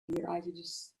Your eyes are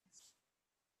just...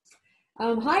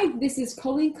 Hi, this is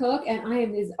Colleen Cook, and I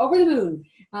am as over the moon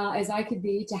as I could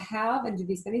be to have and to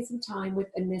be spending some time with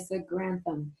Anisa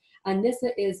Grantham. Anisa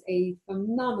is a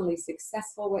phenomenally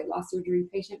successful weight loss surgery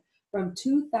patient from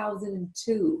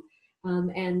 2002,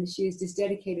 and she has just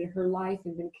dedicated her life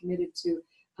and been committed to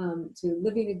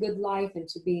living a good life and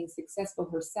to being successful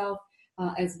herself,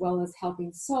 as well as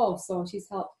helping so she's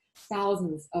helped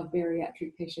thousands of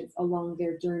bariatric patients along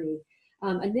their journey.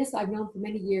 Anisa I've known for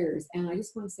many years, and I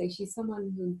just want to say she's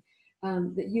someone who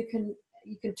that you can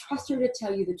trust her to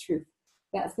tell you the truth.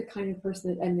 That's the kind of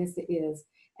person that Anisa is,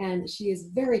 and she is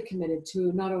very committed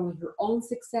to not only her own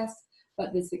success,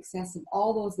 but the success of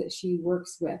all those that she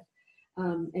works with.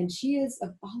 And she is,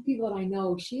 of all people that I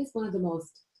know, she is one of the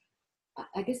most,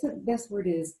 I guess the best word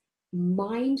is,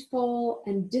 mindful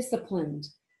and disciplined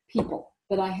people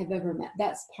that I have ever met.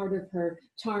 That's part of her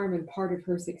charm and part of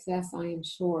her success, I am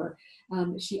sure.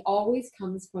 She always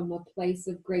comes from a place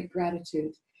of great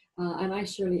gratitude. And I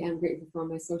surely am grateful for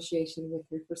my association with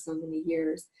her for so many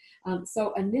years.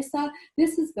 So Anisa,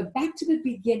 this is the back to the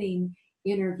beginning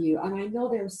interview. And I know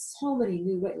there are so many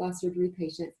new weight loss surgery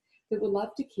patients that would love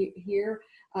to hear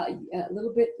a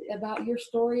little bit about your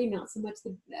story, not so much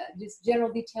the just general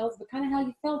details, but kind of how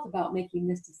you felt about making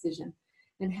this decision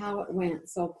and how it went.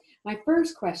 So my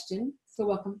first question, so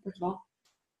welcome, first of all.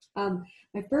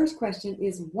 My first question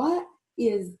is, what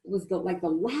was the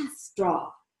last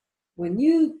straw when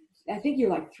you, I think you're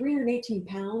like 318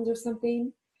 pounds or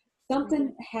something,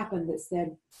 something happened that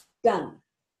said, done.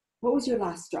 What was your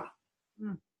last straw?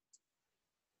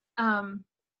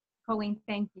 Colleen,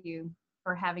 thank you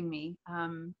for having me.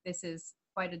 This is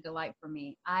quite a delight for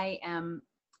me.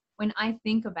 When I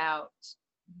think about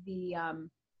the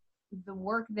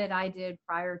work that I did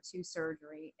prior to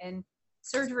surgery, and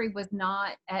surgery was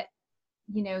not at,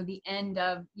 the end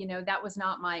of, that was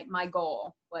not my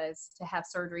goal, was to have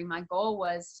surgery. My goal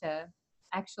was to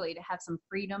have some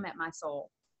freedom at my soul,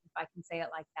 if I can say it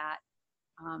like that.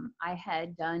 I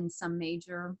had done some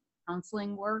major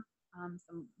counseling work,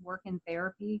 some work in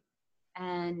therapy.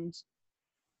 And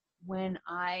when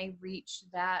I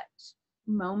reached that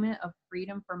moment of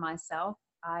freedom for myself,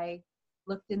 I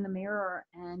looked in the mirror,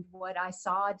 and what I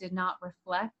saw did not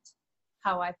reflect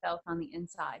how I felt on the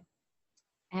inside.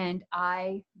 And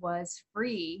I was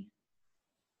free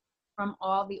from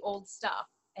all the old stuff.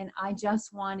 And I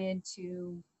just wanted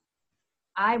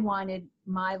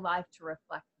my life to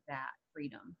reflect that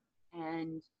freedom.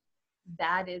 And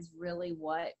that is really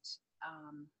what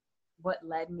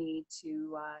led me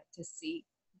to seek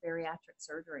bariatric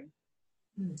surgery.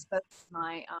 But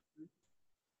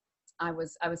I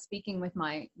was speaking with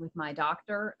my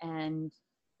doctor, and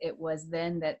it was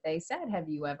then that they said, "Have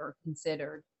you ever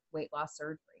considered weight loss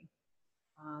surgery?"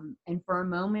 And for a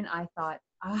moment, I thought,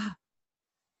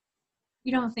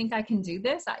 you don't think I can do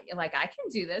this? I can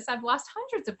do this. I've lost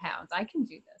hundreds of pounds. I can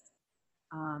do this.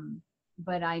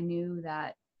 But I knew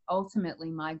that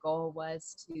ultimately my goal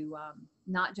was to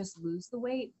not just lose the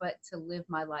weight, but to live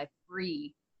my life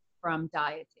free from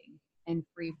dieting and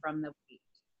free from the weight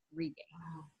regain.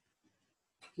 Wow.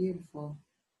 Beautiful.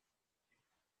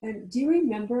 And do you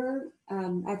remember,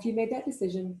 after you made that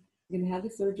decision, you're going to have the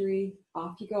surgery,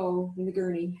 off you go in the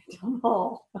gurney down the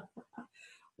hall.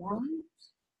 What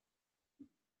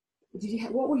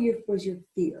was your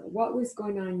fear? What was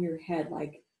going on in your head?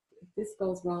 Like, if this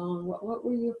goes wrong, what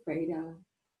were you afraid of?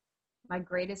 My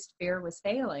greatest fear was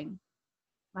failing.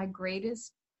 My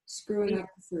greatest screwing up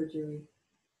the surgery.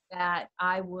 That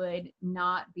I would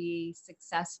not be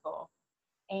successful.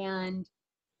 And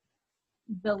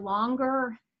the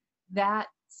longer that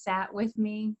sat with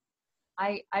me,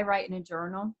 I write in a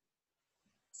journal.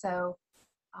 So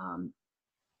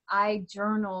I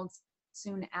journaled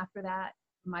soon after that.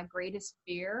 My greatest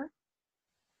fear,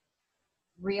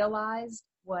 realized,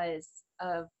 was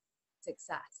of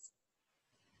success.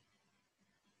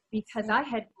 Because I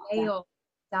had failed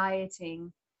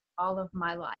dieting all of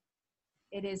my life.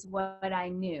 It is what I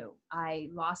knew. I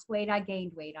lost weight, I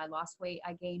gained weight. I lost weight,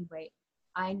 I gained weight.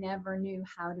 I never knew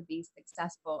how to be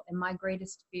successful. And my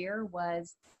greatest fear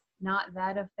was not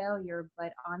that of failure,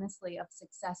 but honestly of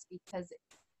success. Because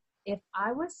if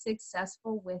I was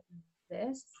successful with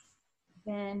this,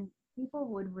 then people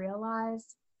would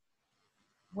realize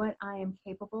what I am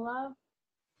capable of,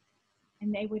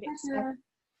 and they would expect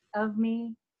of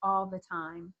me all the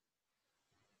time.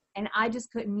 And I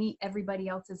just couldn't meet everybody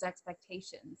else's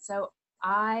expectations. So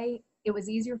it was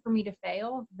easier for me to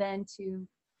fail than to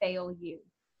fail you.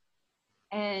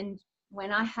 And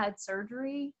when I had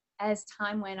surgery, as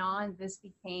time went on, this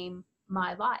became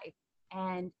my life,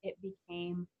 and it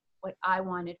became what I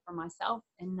wanted for myself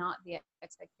and not the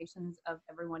expectations of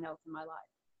everyone else in my life.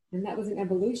 And that was an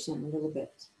evolution a little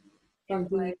bit from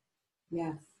It was, being,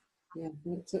 yes, yes,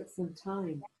 and it took some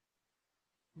time.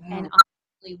 and Wow.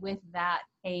 honestly, with that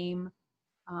came,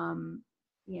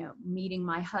 meeting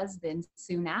my husband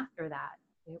soon after that.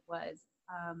 It was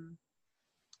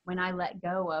when I let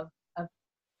go of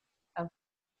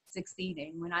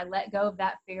succeeding, when I let go of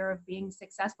that fear of being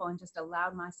successful and just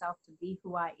allowed myself to be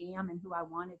who I am and who I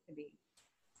wanted to be.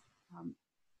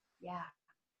 Yeah.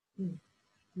 Mm,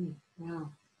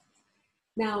 wow.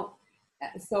 Now,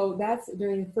 so that's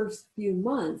during the first few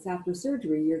months after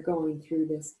surgery, you're going through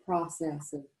this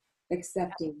process of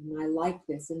accepting, and I like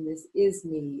this, and this is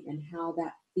me, and how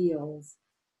that feels.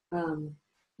 Um,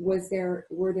 were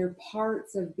there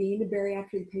parts of being a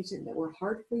bariatric patient that were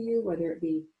hard for you, whether it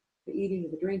be the eating or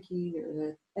the drinking or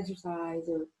the exercise,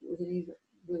 or was any of it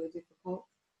really difficult?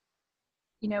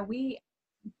 We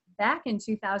back in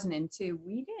 2002,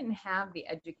 we didn't have the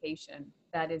education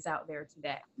that is out there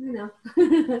today. You know.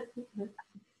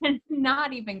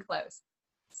 Not even close.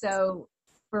 So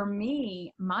for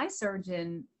me, my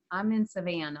surgeon, I'm in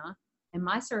Savannah, and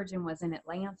my surgeon was in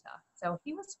Atlanta. So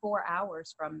he was 4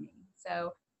 hours from me.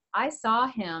 So I saw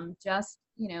him just,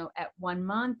 at 1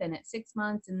 month and at 6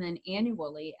 months, and then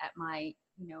annually at my,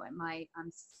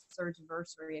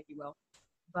 surgeonversary, if you will.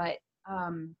 But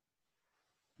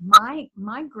my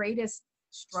greatest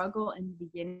struggle in the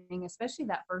beginning, especially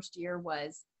that first year,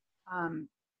 was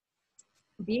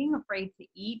being afraid to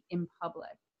eat in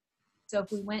public. So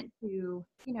if we went to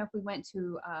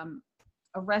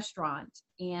a restaurant,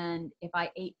 and if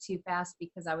I ate too fast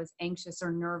because I was anxious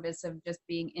or nervous of just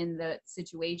being in the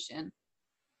situation,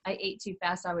 I ate too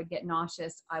fast, I would get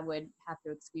nauseous. I would have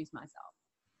to excuse myself.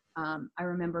 I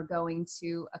remember going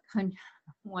to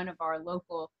one of our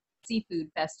local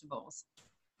seafood festivals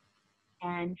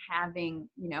and having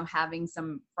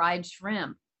some fried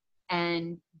shrimp,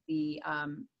 and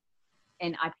and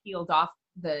I peeled off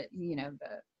the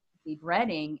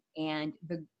breading, and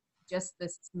just the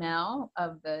smell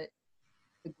of the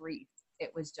grease,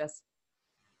 it was just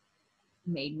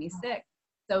made me sick.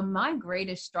 So my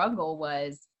greatest struggle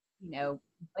was, what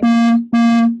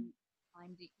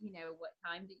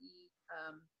time to eat,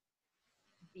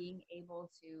 being able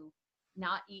to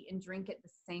not eat and drink at the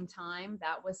same time.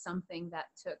 That was something that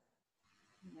took,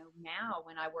 now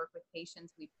when I work with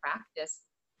patients, we practice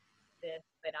this,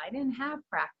 but I didn't have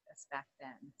practice back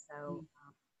then. So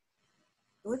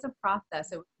it was a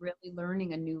process. It was really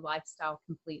learning a new lifestyle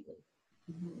completely.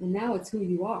 And now it's who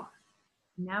you are.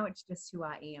 Now it's just who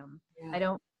I am. Yeah. I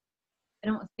don't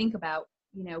think about,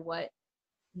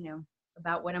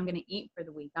 about what I'm going to eat for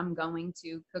the week. I'm going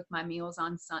to cook my meals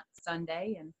on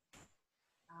Sunday. And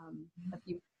a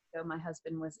few weeks ago, my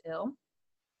husband was ill,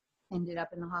 ended up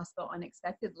in the hospital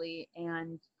unexpectedly.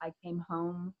 And I came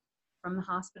home from the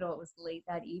hospital. It was late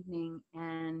that evening,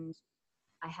 and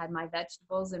I had my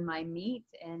vegetables and my meat,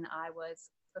 and I was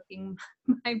cooking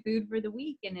my food for the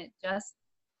week, and it just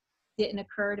didn't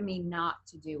occur to me not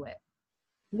to do it.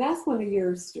 And that's one of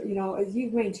your, as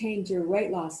you've maintained your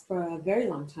weight loss for a very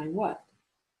long time, what,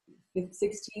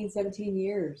 16, 17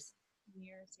 years?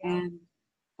 Years, yeah.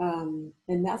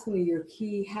 And that's one of your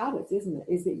key habits, isn't it?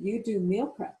 Is that you do meal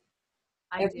prep.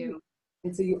 I do. Week.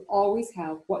 And so you always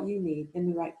have what you need in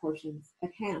the right portions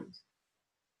at hand.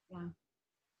 Yeah.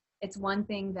 It's one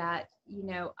thing that,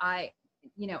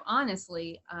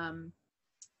 honestly,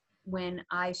 when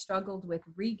I struggled with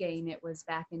regain, it was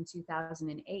back in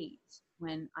 2008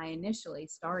 when I initially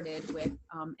started with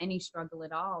any struggle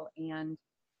at all. And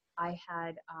I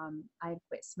had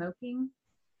quit smoking,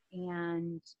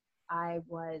 and I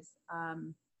was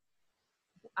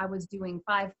doing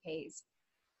 5Ks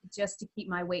just to keep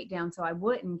my weight down so I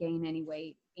wouldn't gain any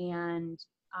weight. And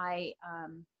I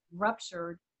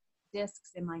ruptured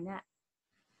discs in my neck.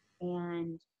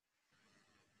 And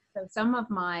so some of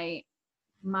my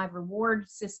reward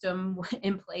system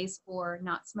in place for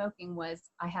not smoking was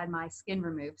I had my skin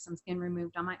removed, some skin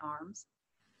removed on my arms.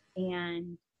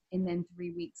 And then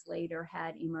 3 weeks later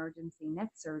had emergency neck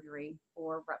surgery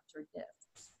for ruptured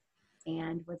discs,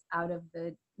 and was out of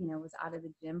the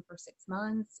gym for 6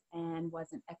 months and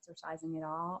wasn't exercising at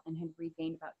all, and had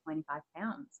regained about 25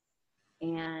 pounds.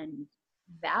 And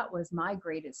that was my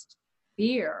greatest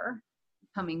fear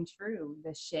coming true,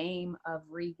 the shame of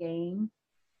regain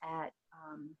at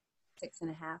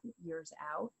 6.5 years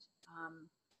out.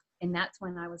 And that's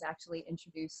when I was actually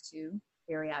introduced to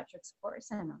Bariatric Support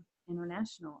Center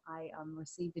International. I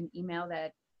received an email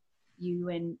that you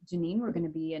and Janine were going to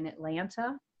be in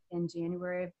Atlanta in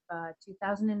January of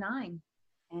 2009.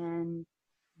 And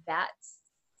that's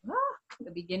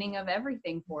the beginning of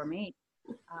everything for me.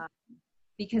 Uh,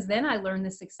 because then I learned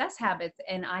the success habits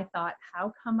and I thought,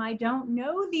 how come I don't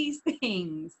know these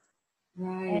things? And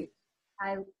Right.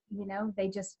 I,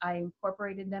 I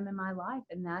incorporated them in my life,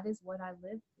 and that is what I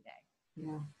live today.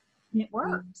 Yeah. And it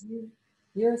works.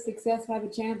 You're a success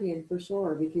habit champion for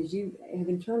sure because you have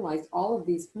internalized all of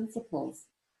these principles.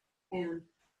 And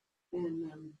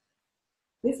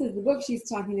this is the book she's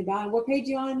talking about. And what page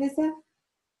are you on, Anissa?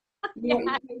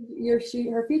 Yeah.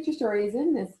 Her feature story is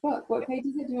in this book. What page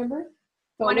is it? Do you remember?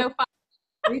 So 105.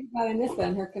 read about Anissa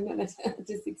and her commitment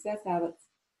to success habits.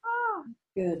 Oh,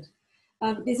 Good.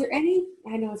 Is there any,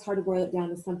 I know it's hard to boil it down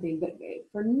to something, but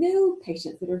for new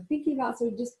patients that are thinking about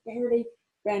sort of just barely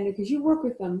brand new, because you work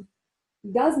with them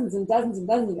dozens and dozens and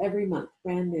dozens of every month,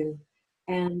 brand new.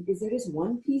 And is there just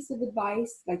one piece of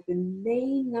advice, like the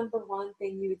main number one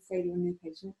thing you would say to a new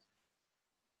patient?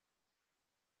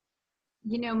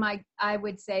 I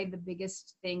would say the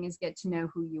biggest thing is get to know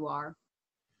who you are,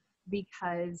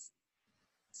 because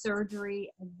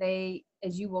surgery,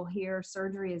 as you will hear,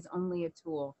 surgery is only a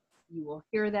tool. You will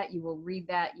hear that, you will read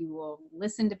that, you will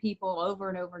listen to people over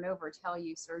and over and over tell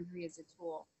you surgery is a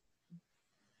tool.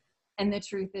 And the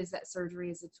truth is that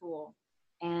surgery is a tool.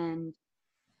 And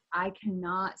I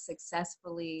cannot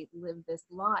successfully live this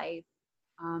life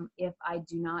if I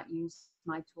do not use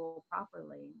my tool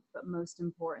properly. But most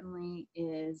importantly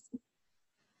is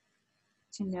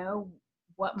to know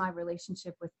what my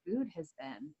relationship with food has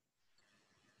been,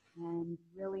 and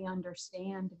really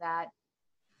understand that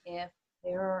if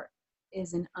there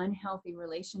is an unhealthy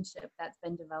relationship that's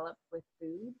been developed with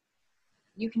food,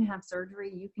 you can have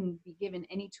surgery, you can be given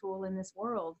any tool in this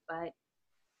world, but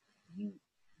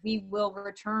we will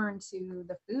return to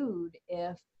the food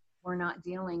if we're not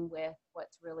dealing with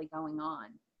what's really going on.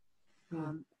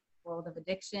 World of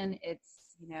addiction,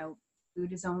 it's,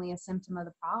 food is only a symptom of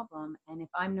the problem. And if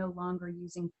I'm no longer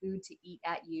using food to eat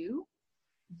at you,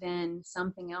 then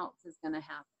something else is going to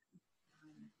happen.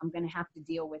 I'm going to have to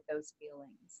deal with those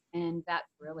feelings. And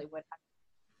that's really what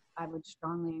I would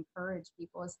strongly encourage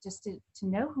people, is just to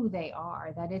know who they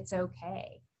are, that it's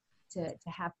okay to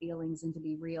have feelings and to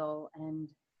be real, and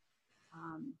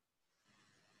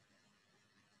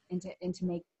to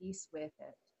make peace with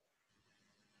it.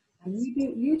 And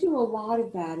you do a lot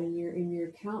of that in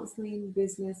your counseling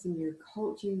business, in your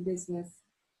coaching business,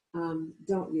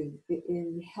 don't you?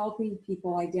 In helping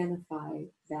people identify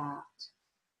that,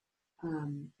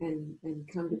 and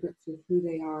come to grips with who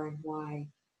they are and why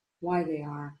they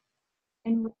are.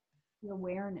 And the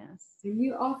awareness. And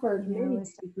you offer many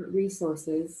different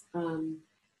resources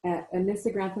at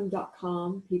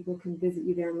anisagrantham.com. People can visit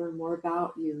you there and learn more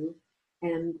about you.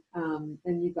 And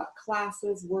you've got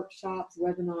classes, workshops,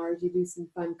 webinars. You do some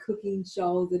fun cooking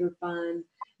shows that are fun.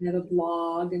 You have a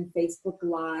blog and Facebook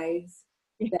Lives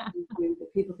that you do,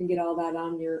 that people can get all that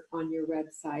on your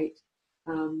website.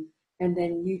 And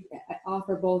then you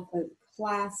offer both a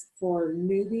class for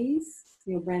newbies,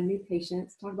 brand new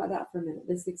patients. Talk about that for a minute.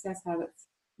 The success habits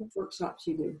workshops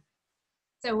you do.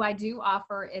 So I do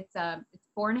offer, it's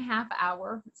 4.5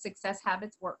 hour success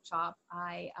habits workshop.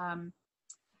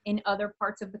 In other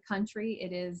parts of the country,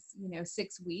 it is,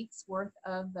 6 weeks worth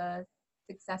of the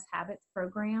success habits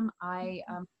program.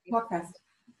 Podcast.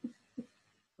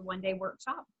 The 1-day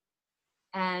workshop.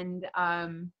 And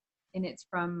it's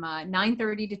from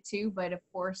 9:30 to 2, but of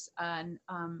course, I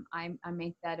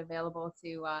make that available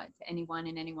to anyone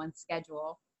in anyone's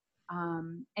schedule.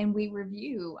 And we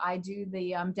review. I do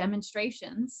the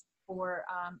demonstrations for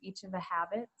each of the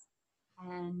habits,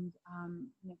 and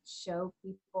show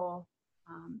people.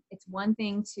 It's one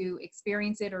thing to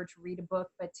experience it or to read a book,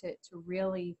 but to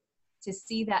really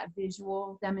see that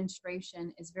visual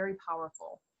demonstration is very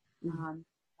powerful.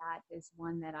 That is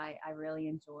one that I really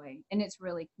enjoy, and it's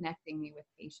really connecting me with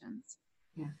patients.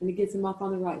 Yeah, and it gets them off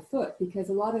on the right foot,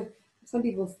 because some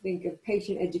people think of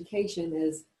patient education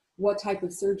as what type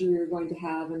of surgery you're going to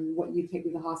have and what you take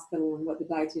to the hospital and what the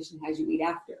dietitian has you eat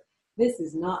after. This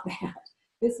is not that.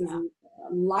 This is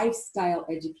lifestyle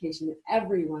education that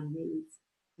everyone needs,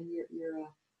 and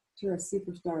you're a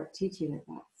superstar at teaching it.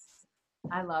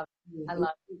 I love it. I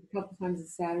love it. A couple times a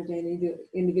Saturday, and you do it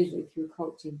individually through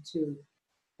coaching too.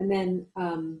 And then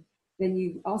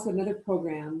you also have another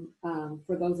program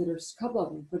for those that are, a couple of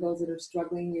them, for those that are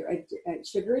struggling. Your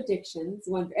sugar addictions,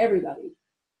 one for everybody.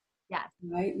 Yes.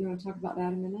 Right. You want to talk about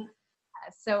that in a minute?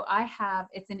 So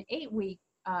it's an 8-week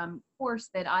course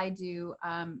that I do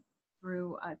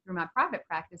through my private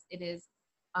practice. It is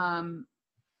an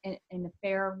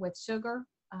affair with sugar.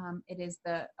 It is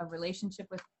a relationship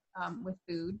with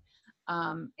food,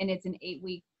 and it's an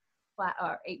 8-week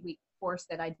course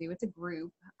that I do. It's a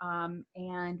group,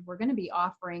 and we're going to be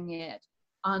offering it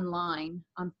online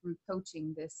through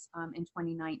coaching this in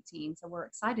 2019. So we're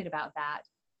excited about that.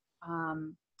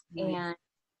 Nice. And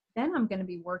then I'm going to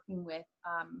be working with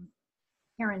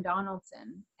Karen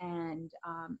Donaldson and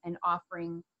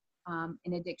offering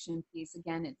an addiction piece.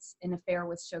 Again, it's an affair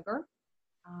with sugar,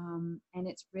 and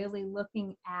it's really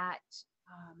looking at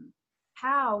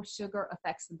how sugar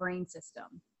affects the brain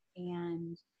system.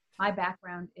 And my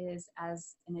background is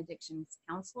as an addictions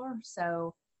counselor.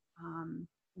 So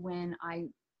when I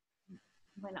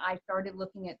started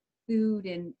looking at food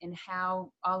and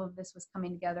how all of this was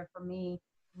coming together for me,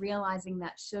 realizing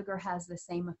that sugar has the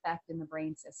same effect in the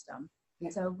brain system.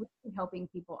 Yeah. So really helping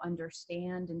people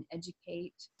understand and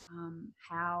educate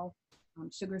how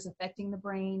sugar is affecting the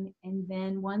brain. And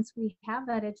then once we have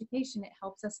that education, it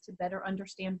helps us to better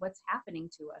understand what's happening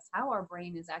to us, how our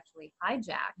brain is actually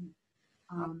hijacked.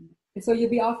 And so you'll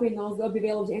be offering those, they'll be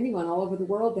available to anyone all over the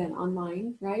world then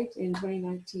online, right, in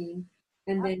 2019.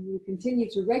 And then you continue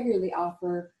to regularly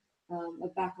offer a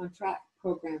Back on Track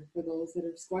program for those that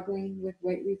are struggling with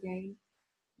weight regain.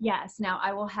 Yes. Now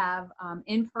I will have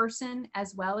in person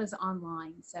as well as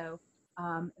online. So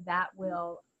that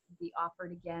will be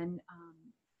offered again,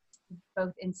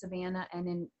 both in Savannah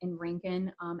and in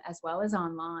Rankin, as well as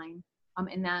online.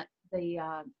 And that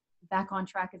the Back on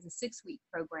Track is a 6-week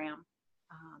program.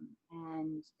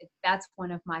 And that's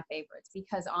one of my favorites,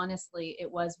 because honestly, it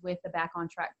was with the Back on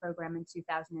Track program in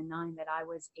 2009 that I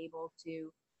was able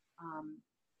to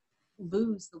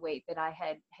lose the weight that I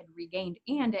had regained.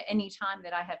 And at any time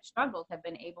that I have struggled, have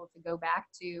been able to go back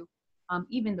to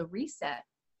even the Reset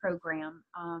program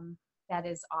that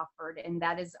is offered. And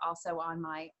that is also on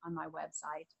my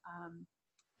website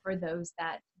for those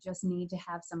that just need to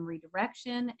have some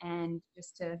redirection and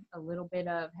just a little bit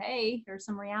of, hey, here's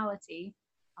some reality.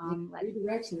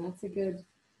 Redirection, that's a good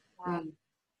thing.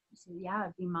 So yeah,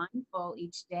 be mindful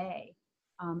each day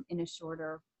in a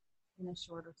shorter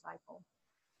cycle.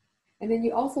 And then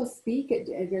you also speak at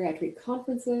bariatric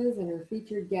conferences and are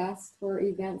featured guests for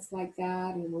events like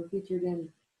that, and we're featured in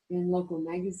local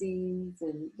magazines.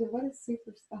 And what a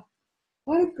super stuff.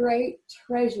 What a great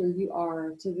treasure you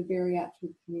are to the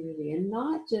bariatric community, and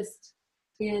not just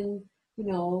in,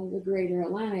 the greater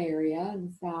Atlanta area in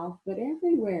the South, but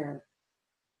everywhere.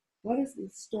 What is the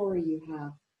story you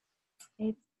have?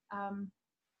 It's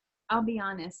I'll be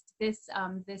honest. This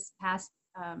past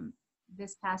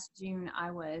June, I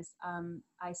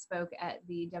spoke at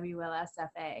the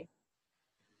WLSFA,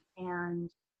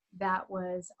 and that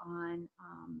was on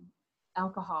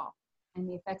alcohol and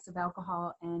the effects of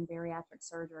alcohol and bariatric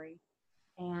surgery.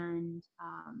 And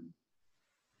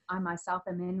I myself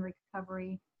am in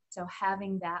recovery, so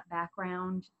having that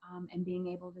background and being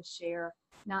able to share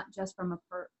not just from a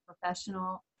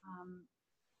professional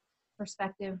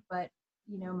perspective, but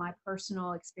my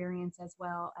personal experience as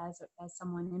well as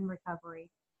someone in recovery,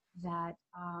 that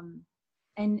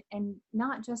and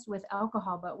not just with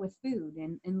alcohol, but with food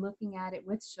and looking at it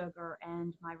with sugar,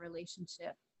 and my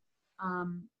relationship,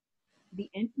 the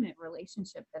intimate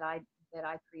relationship that I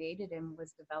created and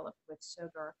was developed with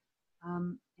sugar,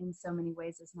 in so many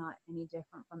ways is not any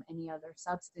different from any other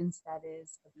substance that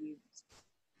is abused.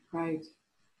 Right.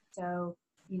 So,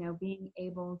 being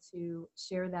able to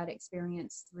share that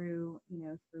experience through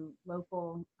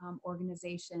local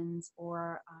organizations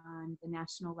or on the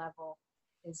national level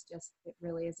it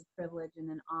really is a privilege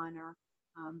and an honor.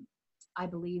 I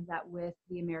believe that with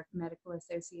the American Medical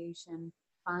Association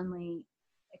finally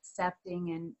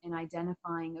accepting and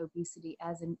identifying obesity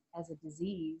as a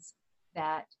disease,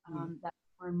 that that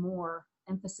more and more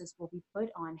emphasis will be put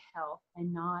on health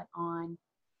and not on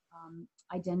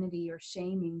identity or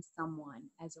shaming someone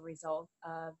as a result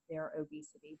of their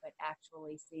obesity, but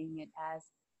actually seeing it as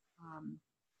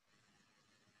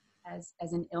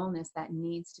an illness that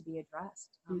needs to be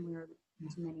addressed. We're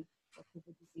losing too many people to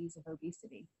the disease of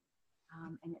obesity,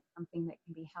 and it's something that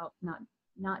can be helped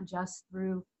not just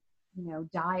through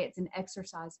diets and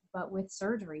exercise, but with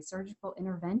surgical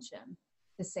intervention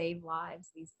to save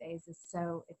lives these days it's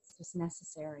just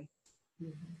necessary.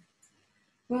 Mm-hmm.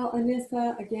 Well,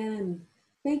 Anisa, again,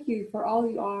 thank you for all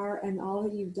you are and all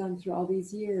that you've done through all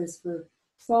these years for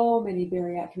so many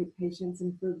bariatric patients,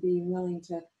 and for being willing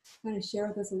to kind of share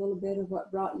with us a little bit of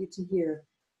what brought you to here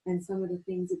and some of the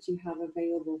things that you have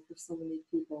available for so many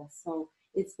people. So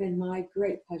it's been my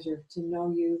great pleasure to know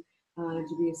you,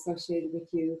 to be associated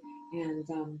with you, and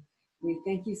we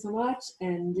thank you so much.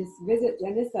 And just visit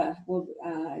Anisa,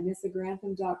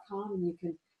 AnisaGrantham.com, and you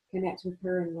can connect with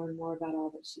her and learn more about all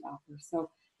that she offers. So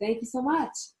thank you so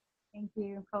much. Thank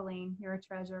you, Colleen. You're a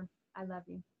treasure. I love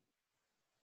you.